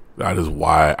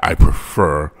why I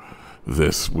prefer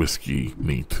this whiskey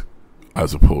neat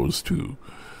as opposed to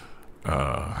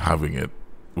having it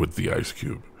with the ice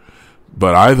cube.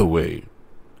 But either way,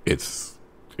 it's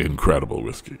incredible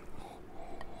whiskey.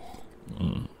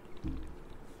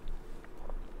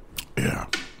 Yeah,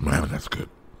 man, that's good.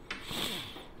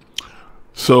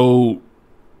 So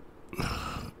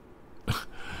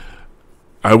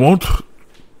I won't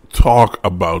talk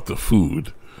about the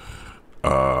food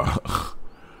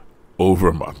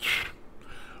over much.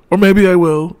 Or maybe I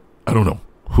will. I don't know.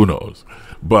 Who knows?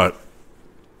 But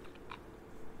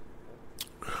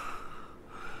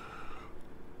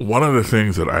one of the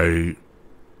things that I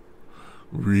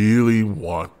really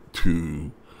want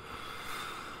to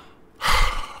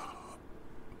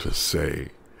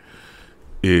say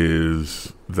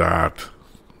is that,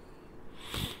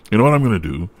 you know what I'm going to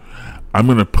do? I'm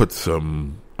going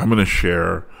to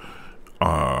share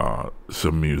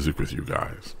some music with you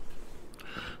guys.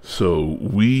 So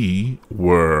we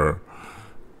were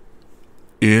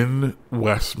in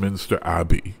Westminster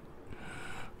Abbey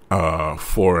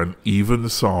for an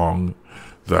evensong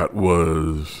that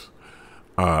was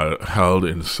held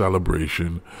in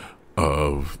celebration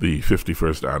of the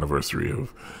 51st anniversary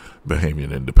of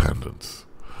Bahamian independence.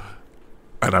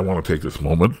 And I want to take this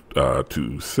moment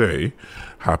to say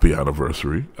happy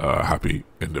anniversary, happy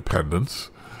independence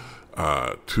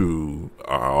to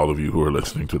all of you who are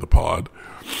listening to the pod.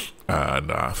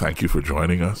 And thank you for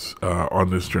joining us on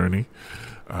this journey.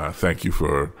 Thank you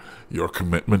for your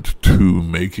commitment to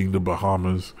making the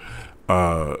Bahamas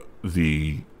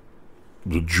the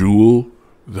jewel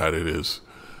that it is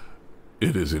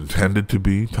intended to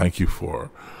be. Thank you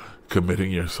for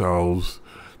committing yourselves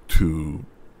to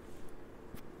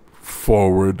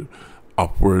forward,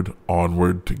 upward,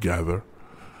 onward together,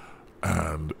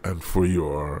 and for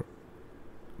your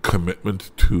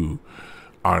commitment to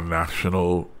our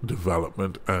national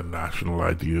development and national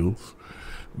ideals.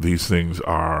 These things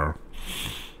are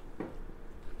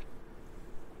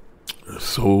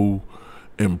so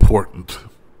important.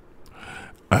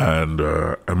 And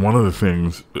one of the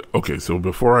things, okay, so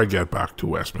before I get back to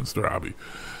Westminster Abbey,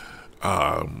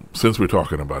 since we're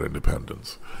talking about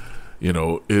independence,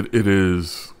 it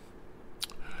is,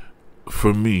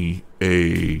 for me,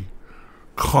 a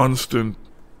constant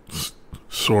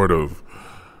sort of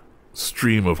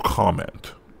stream of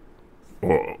comment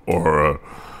or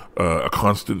a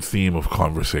constant theme of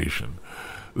conversation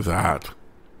that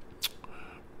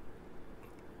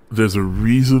there's a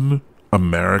reason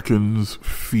Americans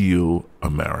feel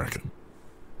American.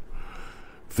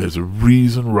 There's a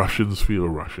reason Russians feel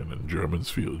Russian and Germans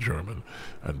feel German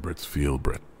and Brits feel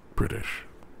British.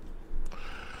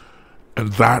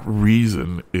 And that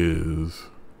reason is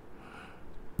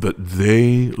that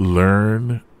they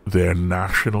learn their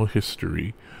national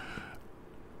history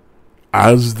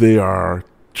as they are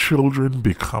children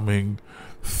becoming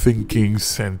thinking,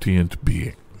 sentient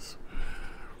beings.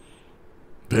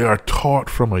 They are taught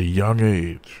from a young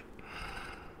age,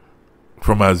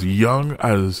 from as young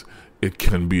as it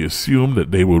can be assumed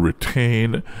that they will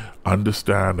retain,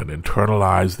 understand, and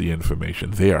internalize the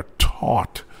information. They are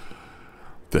taught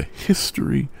the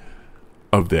history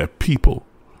of their people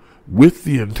with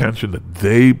the intention that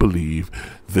they believe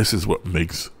this is what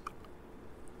makes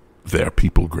their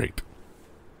people great.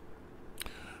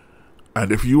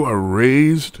 And if you are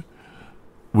raised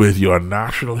with your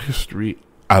national history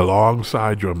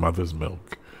alongside your mother's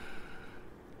milk,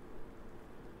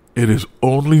 it is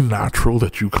only natural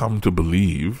that you come to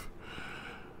believe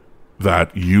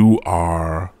that you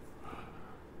are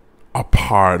a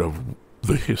part of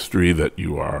the history that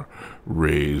you are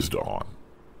raised on.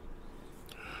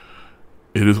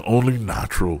 It is only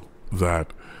natural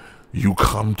that you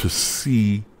come to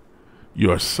see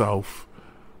yourself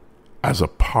as a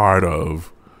part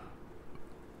of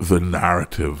the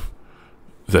narrative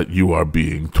that you are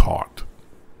being taught.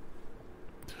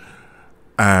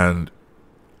 And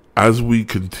as we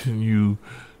continue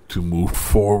to move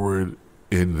forward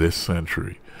in this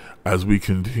century, as we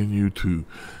continue to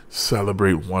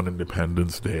celebrate one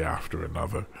Independence Day after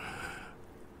another,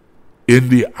 in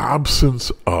the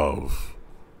absence of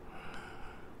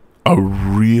a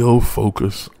real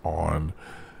focus on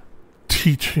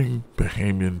teaching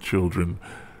Bahamian children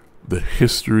the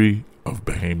history of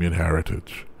Bahamian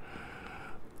heritage,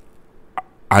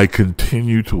 I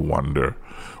continue to wonder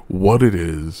what it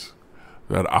is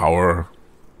that our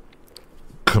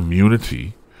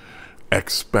community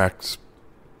expects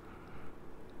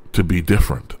to be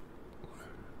different.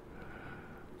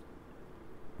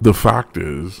 The fact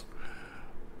is,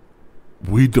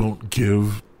 we don't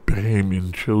give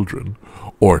Bahamian children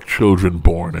or children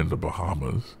born in the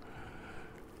Bahamas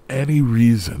any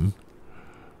reason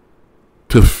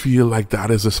to feel like that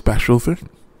is a special thing.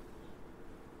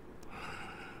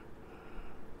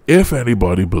 If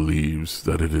anybody believes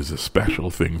that it is a special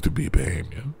thing to be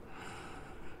Bahamian,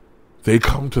 they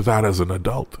come to that as an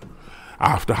adult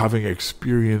after having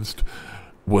experienced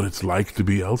what it's like to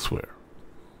be elsewhere.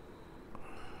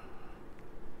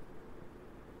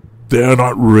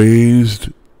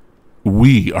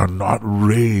 We are not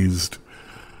raised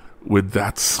with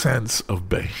that sense of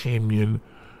Bahamian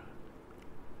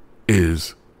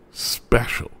is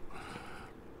special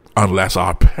unless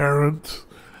our parents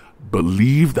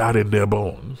believe that in their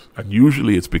bones, and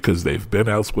usually it's because they've been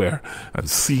elsewhere and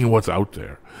seen what's out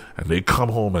there, and they come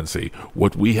home and say,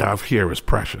 what we have here is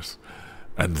precious,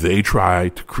 and they try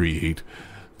to create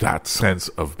that sense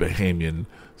of Bahamian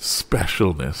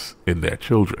specialness in their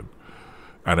children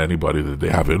and anybody that they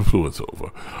have influence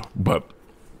over. But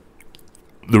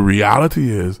the reality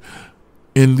is,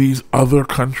 in these other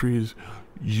countries,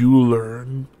 you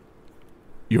learn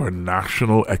your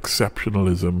national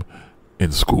exceptionalism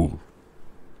in school.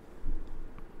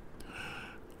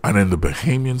 And in the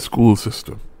Bahamian school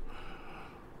system,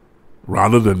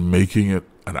 rather than making it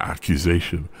an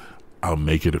accusation, I'll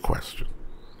make it a question.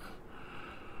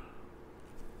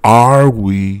 Are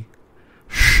we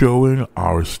showing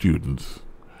our students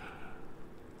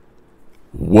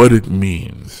what it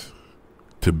means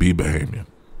to be Bahamian?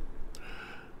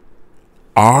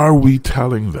 Are we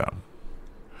telling them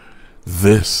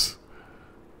this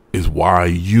is why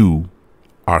you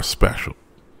are special?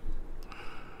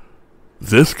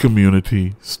 This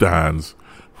community stands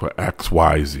for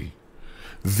XYZ.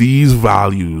 These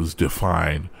values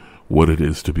define what it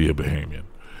is to be a Bahamian.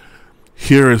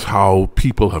 Here is how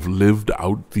people have lived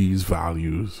out these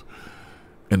values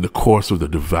in the course of the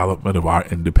development of our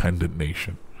independent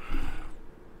nation.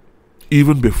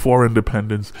 Even before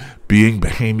independence, being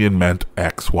Bahamian meant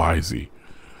XYZ.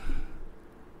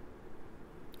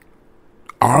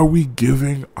 Are we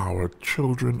giving our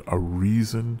children a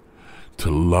reason to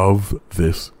love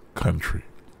this country?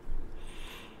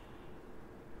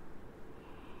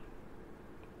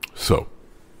 So,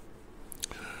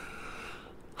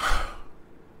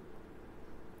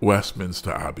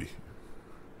 Westminster Abbey.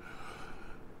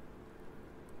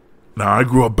 Now, I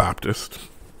grew up Baptist,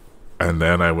 and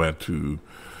then I went to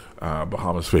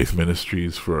Bahamas Faith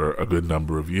Ministries for a good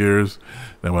number of years.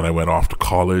 Then when I went off to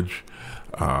college,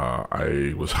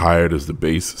 I was hired as the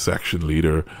bass section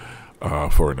leader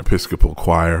for an Episcopal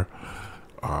choir.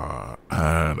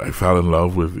 And I fell in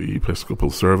love with the Episcopal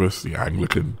service, the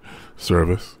Anglican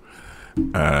service.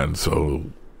 And so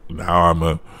now I'm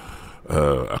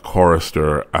a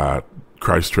chorister at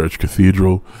Christ Church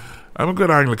Cathedral. I'm a good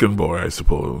Anglican boy, I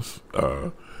suppose,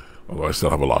 although I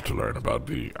still have a lot to learn about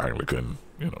the Anglican,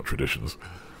 traditions.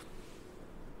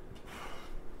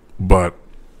 But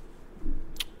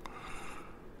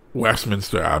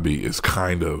Westminster Abbey is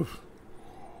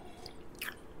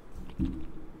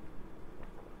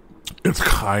it's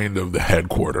kind of the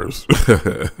headquarters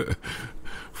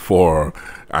for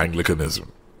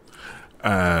Anglicanism.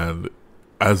 And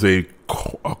as a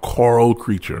choral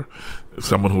creature,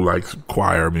 someone who likes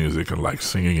choir music and likes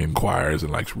singing in choirs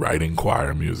and likes writing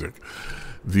choir music,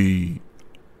 the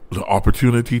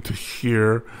opportunity to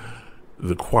hear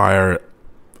the choir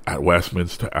at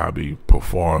Westminster Abbey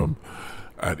perform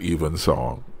at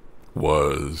Evensong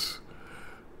was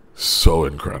so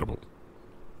incredible.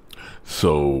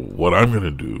 So what I'm going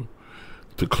to do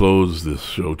to close this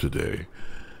show today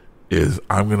is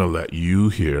I'm going to let you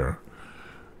hear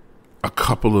a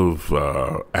couple of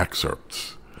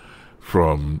excerpts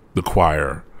from the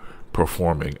choir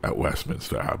performing at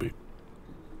Westminster Abbey.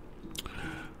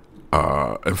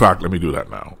 In fact, let me do that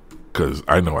now, because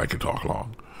I know I can talk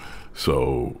long.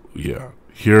 So, yeah,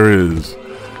 here is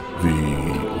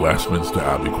the Westminster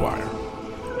Abbey Choir.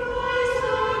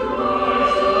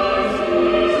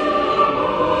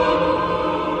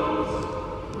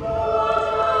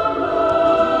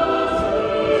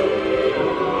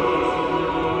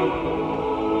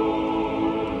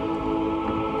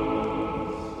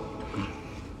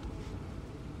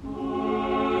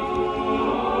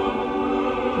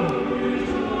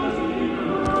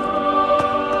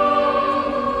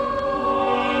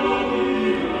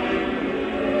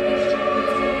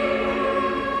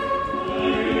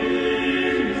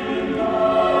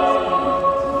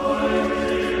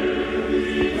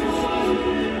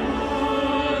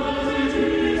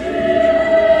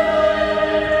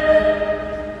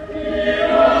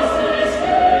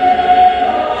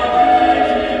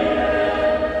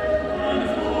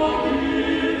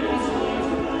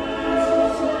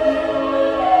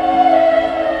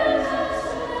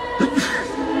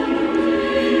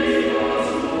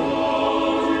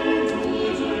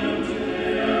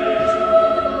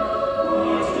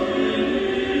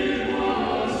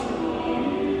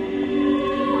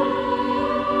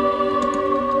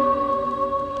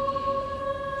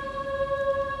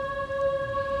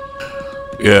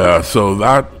 Yeah, so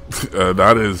that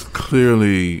is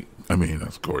clearly,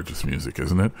 that's gorgeous music,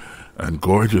 isn't it? And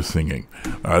gorgeous singing.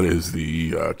 That is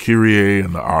the Kyrie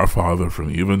and the Our Father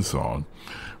from Evensong,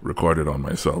 recorded on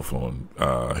my cell phone,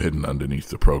 hidden underneath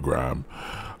the program.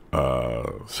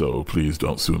 So please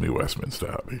don't sue me,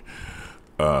 Westminster Abbey.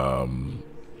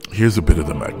 Here's a bit of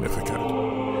the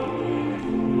Magnificat.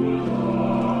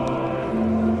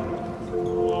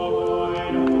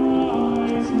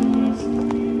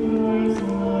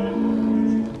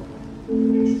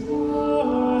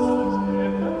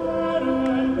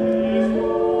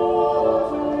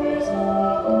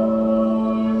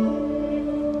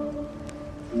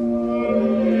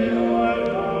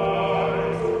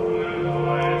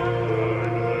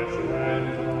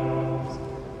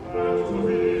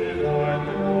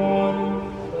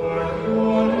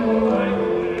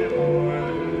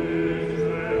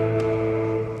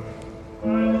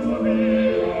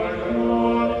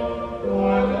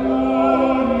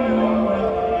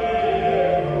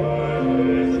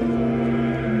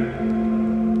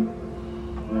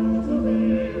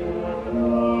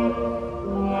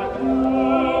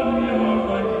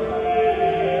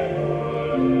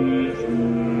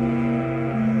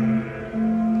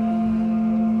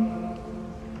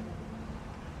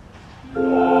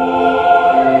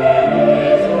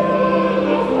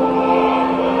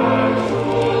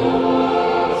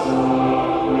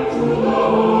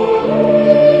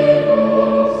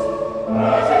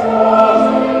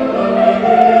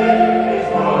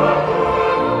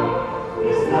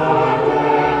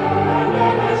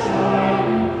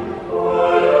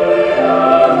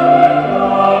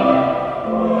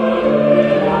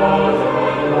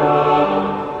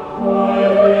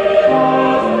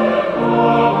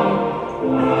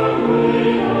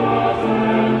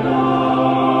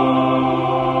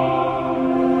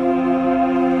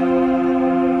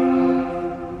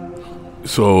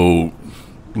 So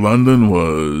London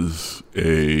was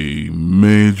a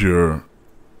major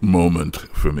moment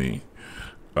for me.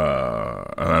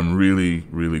 And I'm really,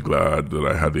 really glad that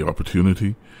I had the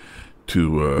opportunity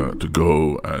to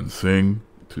go and sing,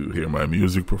 to hear my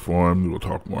music performed. We'll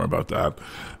talk more about that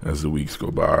as the weeks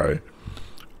go by.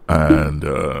 And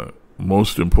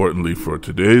most importantly, for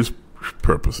today's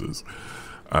purposes,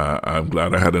 I'm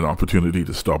glad I had an opportunity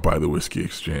to stop by the Whiskey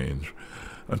Exchange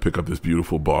and pick up this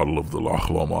beautiful bottle of the Loch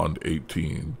Lomond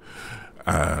 18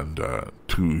 and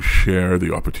to share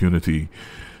the opportunity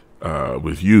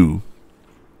with you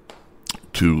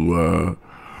to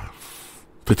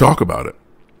talk about it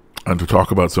and to talk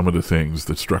about some of the things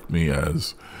that struck me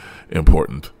as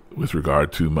important with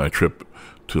regard to my trip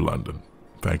to London.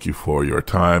 Thank you for your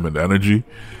time and energy,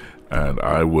 and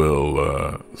I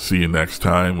will see you next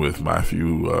time with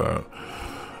Matthew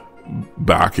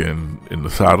back in the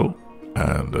saddle.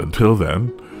 And until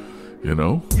then,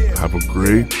 have a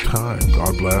great time.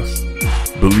 God bless.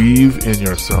 Believe in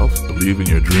yourself, believe in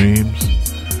your dreams,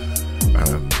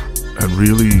 and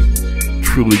really,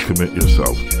 truly commit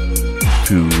yourself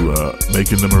to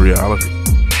making them a reality.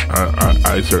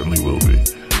 I certainly will be.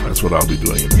 That's what I'll be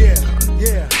doing in the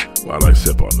meantime, while I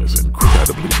sip on this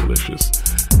incredibly delicious,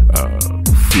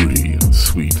 fruity and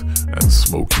sweet and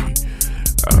smoky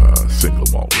single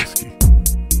malt whiskey.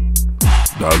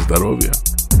 Da zdrowie.